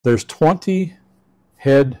there's 20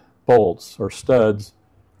 head bolts or studs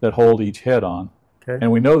that hold each head on. Okay.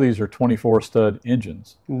 And we know these are 24 stud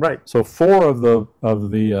engines. Right. So 4 of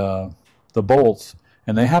the bolts,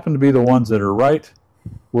 and they happen to be the ones that are right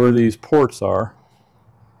where these ports are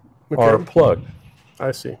plugged.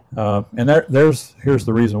 I see. And here's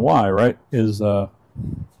the reason why, right? Is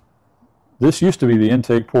this used to be the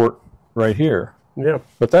intake port right here. Yeah.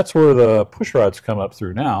 But that's where the push rods come up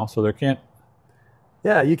through now, so they can't.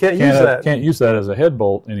 Yeah, you can't use that. Can't use that as a head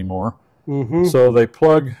bolt anymore. Mm-hmm. So they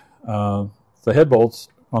plug the head bolts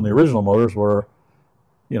on the original motors were,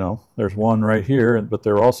 there's one right here, but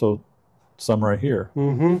there are also some right here.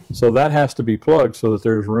 Mm-hmm. So that has to be plugged so that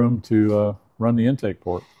there's room to run the intake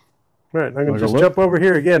port. Right. I'm going to just jump over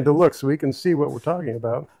here again to look so we can see what we're talking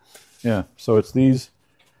about. Yeah. So it's these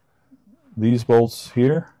bolts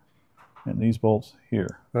here and these bolts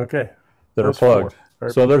here. Okay. That are plugged.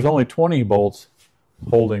 So there's only 20 bolts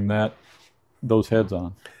holding those heads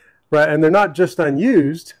on. Right, and they're not just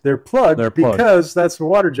unused, they're plugged because that's the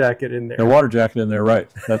water jacket in there. The water jacket in there, right.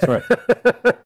 That's right.